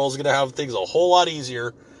fucking girl is gonna have things a whole lot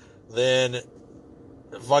easier than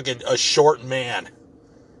fucking a short man.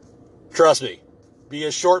 Trust me. Be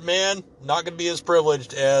a short man, not gonna be as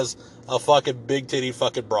privileged as a fucking big titty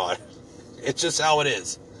fucking broad. It's just how it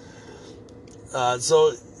is.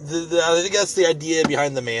 So I think that's the idea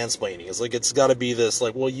behind the mansplaining. It's like, it's gotta be this,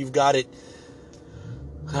 like, well, we've got it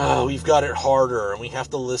harder, and we have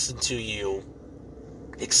to listen to you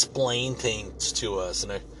explain things to us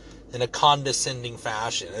in a condescending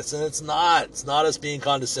fashion. It's not us being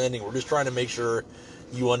condescending. We're just trying to make sure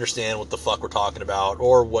you understand what the fuck we're talking about,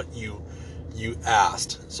 or what you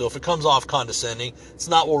asked. So if it comes off condescending, it's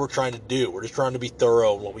not what we're trying to do. We're just trying to be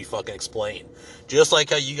thorough in what we fucking explain. Just like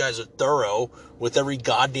how you guys are thorough with every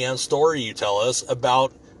goddamn story you tell us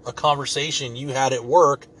about a conversation you had at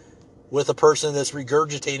work with a person that's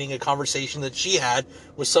regurgitating a conversation that she had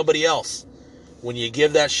with somebody else. When you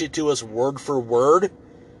give that shit to us word for word,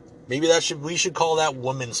 maybe we should call that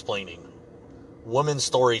womansplaining. Woman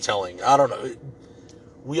storytelling. I don't know.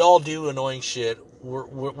 We all do annoying shit.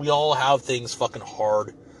 We all have things fucking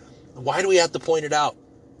hard. Why do we have to point it out?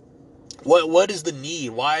 What is the need?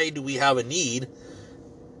 Why do we have a need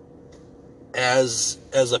as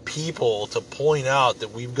a people to point out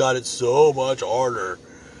that we've got it so much harder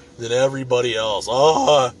than everybody else?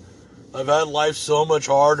 Oh, I've had life so much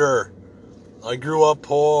harder. I grew up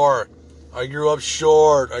poor. I grew up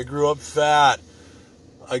short. I grew up fat.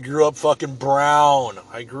 I grew up fucking brown.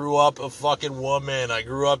 I grew up a fucking woman. I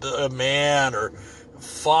grew up a man. Or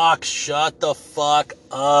fuck, shut the fuck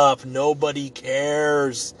up. Nobody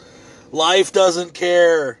cares. Life doesn't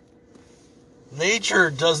care.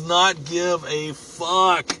 Nature does not give a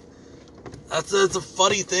fuck. That's a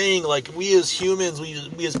funny thing. Like, we as humans,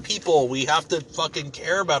 we as people, we have to fucking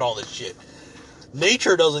care about all this shit.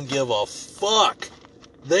 Nature doesn't give a fuck.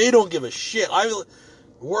 They don't give a shit.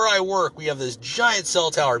 Where I work, we have this giant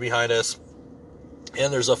cell tower behind us,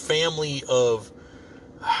 and there's a family of,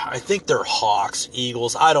 I think they're hawks,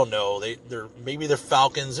 eagles, I don't know. Maybe they're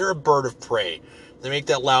falcons. They're a bird of prey. They make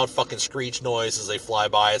that loud fucking screech noise as they fly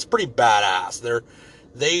by. It's pretty badass.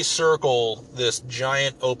 They circle this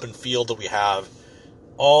giant open field that we have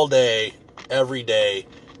all day, every day,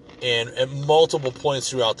 and at multiple points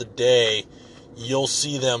throughout the day, you'll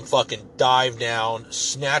see them fucking dive down,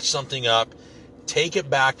 snatch something up, take it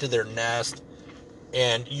back to their nest,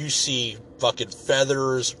 and you see fucking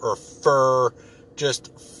feathers or fur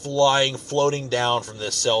just floating down from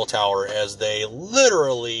this cell tower as they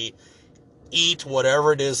literally eat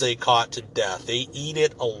whatever it is they caught to death. They eat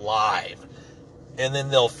it alive. And then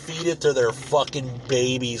they'll feed it to their fucking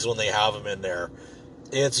babies when they have them in there.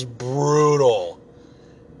 It's brutal.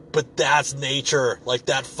 But that's nature. Like,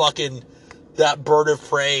 that bird of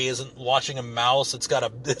prey isn't watching a mouse. It's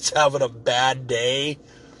having a bad day.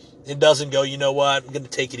 It doesn't go, you know what, I'm going to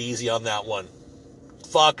take it easy on that one.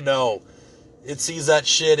 Fuck no. It sees that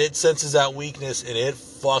shit, it senses that weakness, and it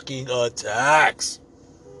fucking attacks.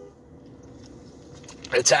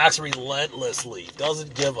 Attacks relentlessly.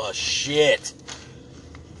 Doesn't give a shit.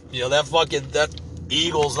 You know, that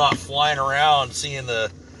eagle's not flying around seeing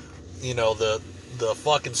the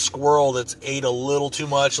fucking squirrel that's ate a little too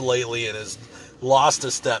much lately and has lost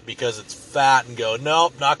a step because it's fat and go,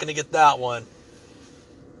 nope, not going to get that one.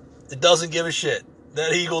 It doesn't give a shit.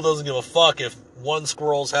 That eagle doesn't give a fuck if one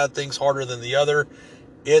squirrel's had things harder than the other.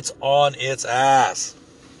 It's on its ass.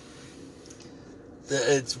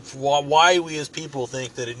 It's why we as people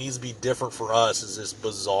think that it needs to be different for us is just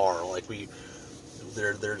bizarre. Like,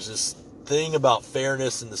 There's this thing about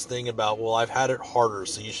fairness and this thing about, well, I've had it harder,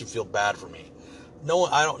 so you should feel bad for me. No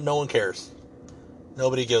one cares.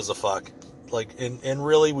 Nobody gives a fuck. Like, and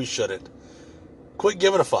really, we shouldn't. Quit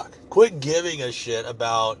giving a fuck. Quit giving a shit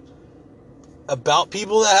about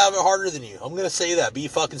people that have it harder than you. I'm gonna say that. Be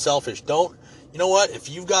fucking selfish. Don't, you know what? If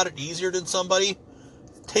you've got it easier than somebody,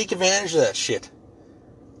 take advantage of that shit.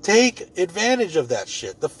 Take advantage of that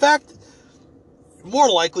shit. The fact, more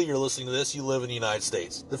likely you're listening to this, you live in the United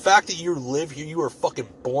States. The fact that you live here, you were fucking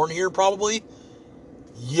born here probably,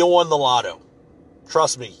 you won the lotto.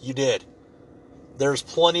 Trust me, you did. There's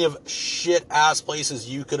plenty of shit-ass places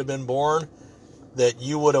you could have been born that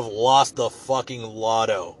you would have lost the fucking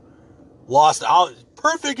lotto. Lost out.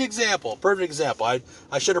 Perfect example.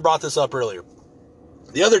 I should have brought this up earlier.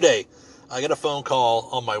 The other day, I got a phone call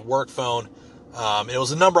on my work phone. It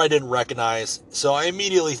was a number I didn't recognize, so I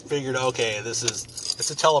immediately figured, okay, it's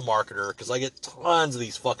a telemarketer, because I get tons of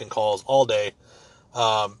these fucking calls all day.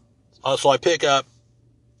 So I pick up,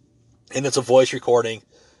 and it's a voice recording.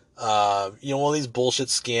 One of these bullshit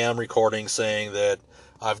scam recordings saying that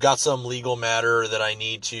I've got some legal matter that I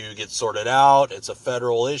need to get sorted out. It's a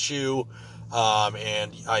federal issue,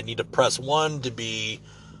 and I need to press 1 to be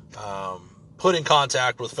put in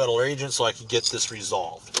contact with federal agents so I can get this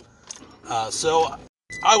resolved. So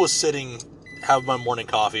I was sitting, having my morning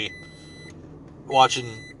coffee, watching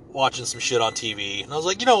some shit on TV, and I was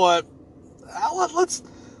like, you know what? Let's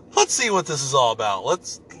see what this is all about.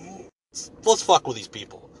 Let's fuck with these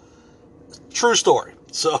people. True story.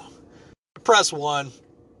 So I press 1.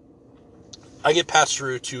 I get passed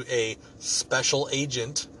through to a special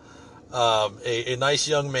agent, a nice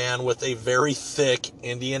young man with a very thick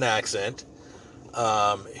Indian accent,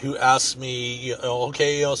 who asks me,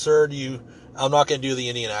 okay, sir, I'm not going to do the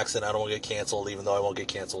Indian accent. I don't want to get canceled, even though I won't get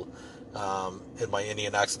canceled. And my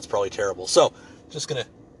Indian accent's probably terrible. So,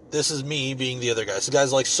 this is me being the other guy. So the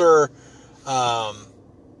guy's like, sir,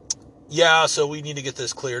 yeah, so we need to get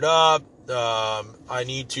this cleared up. I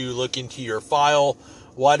need to look into your file.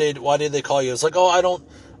 Why did they call you? It's like, I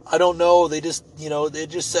don't know. They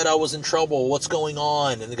just said I was in trouble. What's going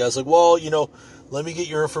on? And the guy's like, well, let me get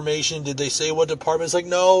your information. Did they say what department? It's like,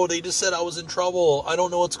 no, they just said I was in trouble. I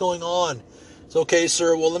don't know what's going on. It's okay,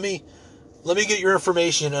 sir. Well, let me get your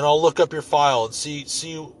information, and I'll look up your file and see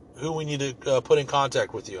who we need to put in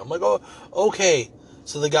contact with you. I'm like, oh, okay.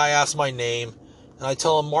 So the guy asked my name, and I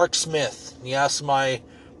tell him Mark Smith. And he asked my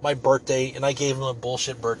birthday, and I gave him a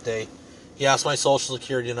bullshit birthday. He asked my social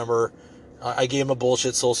security number. I gave him a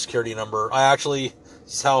bullshit social security number. This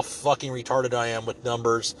is how fucking retarded I am with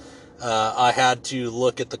numbers. I had to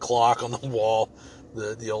look at the clock on the wall,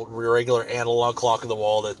 the old regular analog clock on the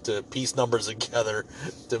wall to piece numbers together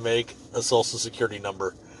to make a social security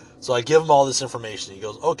number. So I give him all this information. He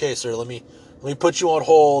goes, okay, sir, let me put you on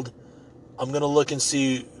hold. I'm going to look and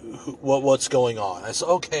see what's going on. I said,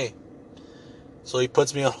 okay. So he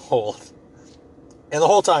puts me on hold. And the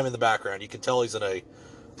whole time in the background, you can tell he's in a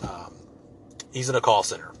call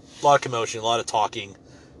center. A lot of commotion, a lot of talking.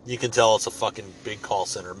 You can tell it's a fucking big call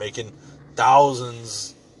center, making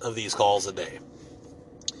thousands of these calls a day.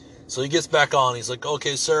 So he gets back on. He's like,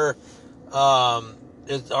 okay, sir,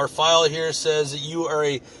 our file here says that you are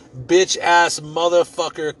a bitch-ass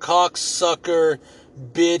motherfucker, cocksucker,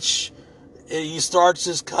 bitch. And he starts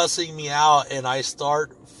just cussing me out, and I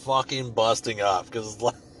start fucking busting up. Because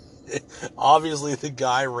obviously the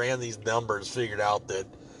guy ran these numbers, figured out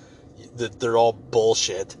that they're all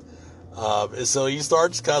bullshit. So he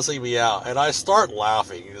starts cussing me out, and I start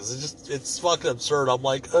laughing. It's fucking absurd. I'm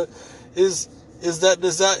like, is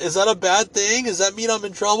that a bad thing? Does that mean I'm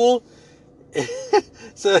in trouble?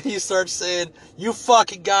 So he starts saying, you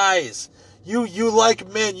fucking guys, you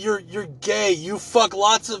like men, you're gay, you fuck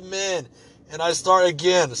lots of men. And I start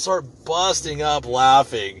busting up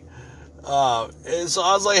laughing. And so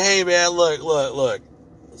I was like, hey man, look,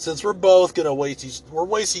 since we're both gonna we're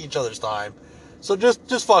wasting each other's time, so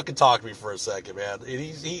just fucking talk to me for a second, man.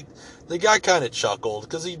 And the guy kind of chuckled,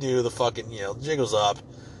 because he knew the fucking, jig was up.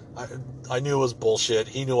 I knew it was bullshit.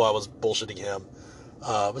 He knew I was bullshitting him.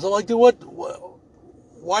 But I'm like, dude,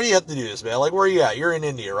 why do you have to do this, man? Like, where are you at? You're in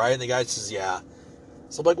India, right? And the guy says, yeah.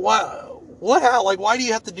 So I'm like, why do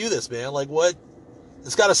you have to do this, man? Like, what?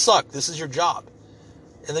 It's gotta suck. This is your job.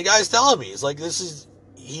 And the guy's telling me, he's like,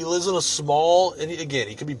 he lives in a small, and again,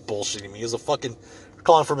 he could be bullshitting me. He's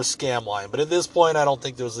calling from a scam line. But at this point, I don't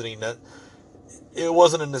think there was it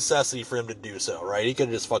wasn't a necessity for him to do so, right? He could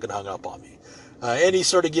have just fucking hung up on me. And he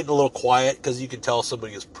started getting a little quiet, because you could tell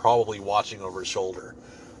somebody is probably watching over his shoulder.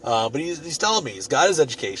 But he's telling me he's got his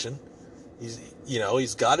education.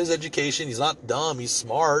 He's got his education. He's not dumb. He's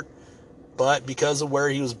smart. But because of where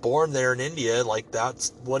he was born there in India, like,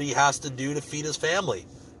 that's what he has to do to feed his family.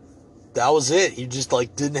 That was it. He just,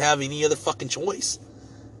 like, didn't have any other fucking choice.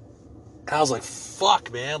 And I was like,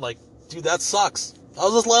 fuck, man. Like, dude, that sucks. I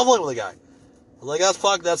was just leveling with the guy. I was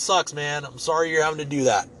like, that sucks, man. I'm sorry you're having to do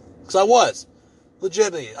that. Because I was.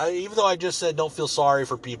 Legitimately. Even though I just said don't feel sorry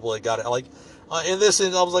for people that got it. Like, in this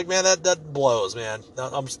instance, I was like, man, that blows, man.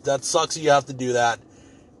 That sucks that you have to do that.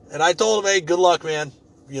 And I told him, hey, good luck, man.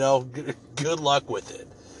 You know, good luck with it.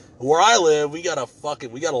 Where I live, we got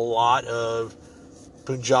a lot of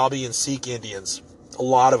Punjabi and Sikh Indians. A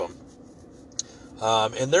lot of them.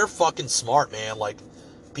 And they're fucking smart, man. Like,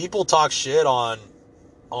 people talk shit on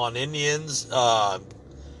Indians. The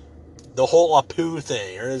whole Apu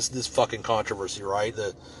thing, or this fucking controversy, right?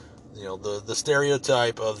 The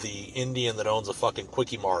stereotype of the Indian that owns a fucking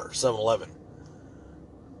Quickie Mart or 7-Eleven.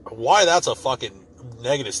 Why that's a fucking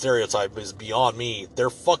negative stereotype is beyond me.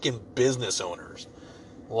 They're fucking business owners.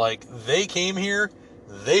 Like, they came here,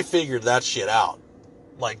 they figured that shit out.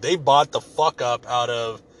 Like, they bought the fuck up out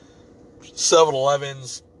of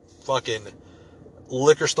 7-Elevens, fucking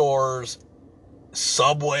liquor stores,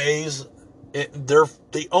 Subways.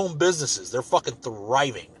 They own businesses. They're fucking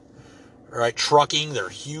thriving. All right, trucking. They're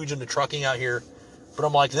huge into trucking out here. But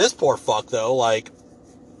I'm like, this poor fuck though. Like,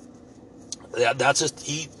 that's just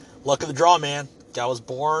luck of the draw, man. Guy was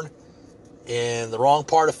born in the wrong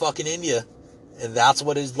part of fucking India, and that's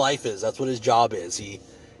what his life is. That's what his job is. He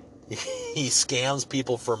scams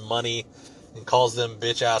people for money and calls them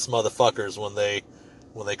bitch ass motherfuckers when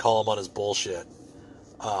they call him on his bullshit.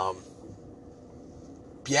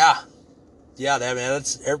 Yeah, that, man.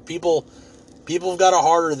 People have got it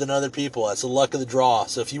harder than other people. That's the luck of the draw.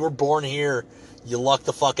 So if you were born here, you lucked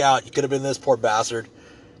the fuck out. You could have been this poor bastard.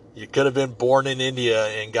 You could have been born in India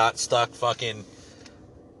and got stuck fucking,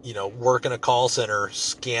 working a call center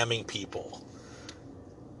scamming people.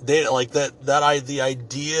 They like that the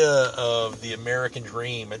idea of the American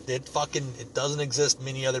dream. It doesn't exist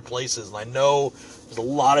many other places. And I know there's a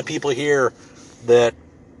lot of people here that,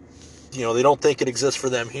 they don't think it exists for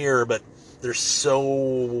them here, but there's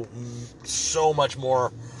so much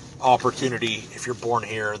more opportunity if you're born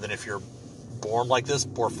here than if you're born like this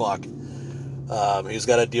poor fuck. Who's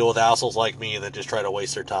got to deal with assholes like me that just try to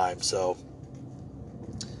waste their time. So,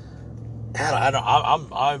 man,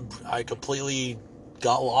 I completely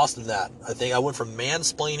got lost in that. I think I went from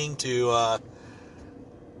mansplaining to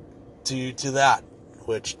that,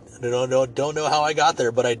 which I don't know how I got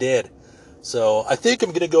there, but I did. So I think I'm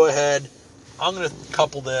going to go ahead. I'm going to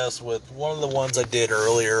couple this with one of the ones I did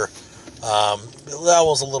earlier. That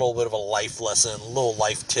was a little bit of a life lesson, a little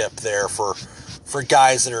life tip there for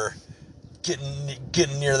guys that are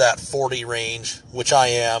getting near that 40 range, which I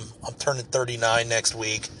am. I'm turning 39 next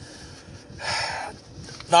week.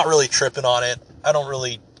 Not really tripping on it. I don't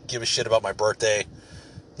really give a shit about my birthday.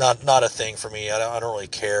 Not a thing for me. I don't really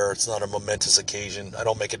care. It's not a momentous occasion. I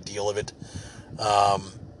don't make a deal of it.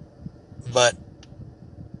 But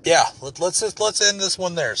yeah, let's end this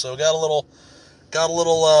one there. So got a little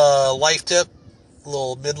life tip, a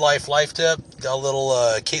little midlife life tip. Got a little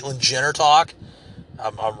Caitlyn Jenner talk.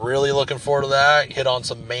 I'm really looking forward to that. Hit on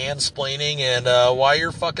some mansplaining and why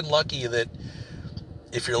you're fucking lucky that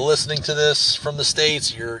if you're listening to this from the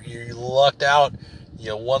States, you lucked out.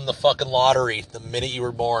 You won the fucking lottery the minute you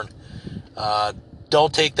were born.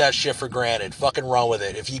 Don't take that shit for granted. Fucking run with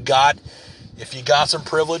it. If you got some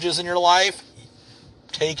privileges in your life,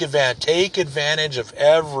 take advantage of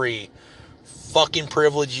every fucking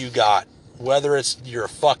privilege you got. Whether it's you're a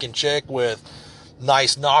fucking chick with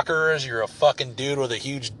nice knockers, you're a fucking dude with a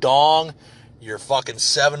huge dong, you're fucking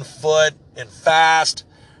 7 foot and fast,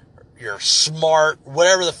 you're smart,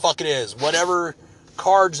 whatever the fuck it is, whatever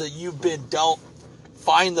cards that you've been dealt,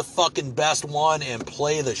 find the fucking best one and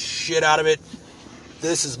play the shit out of it.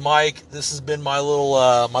 This is Mike. This has been my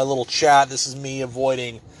little chat. This is me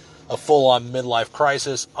avoiding a full-on midlife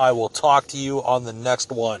crisis. I will talk to you on the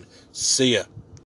next one. See ya.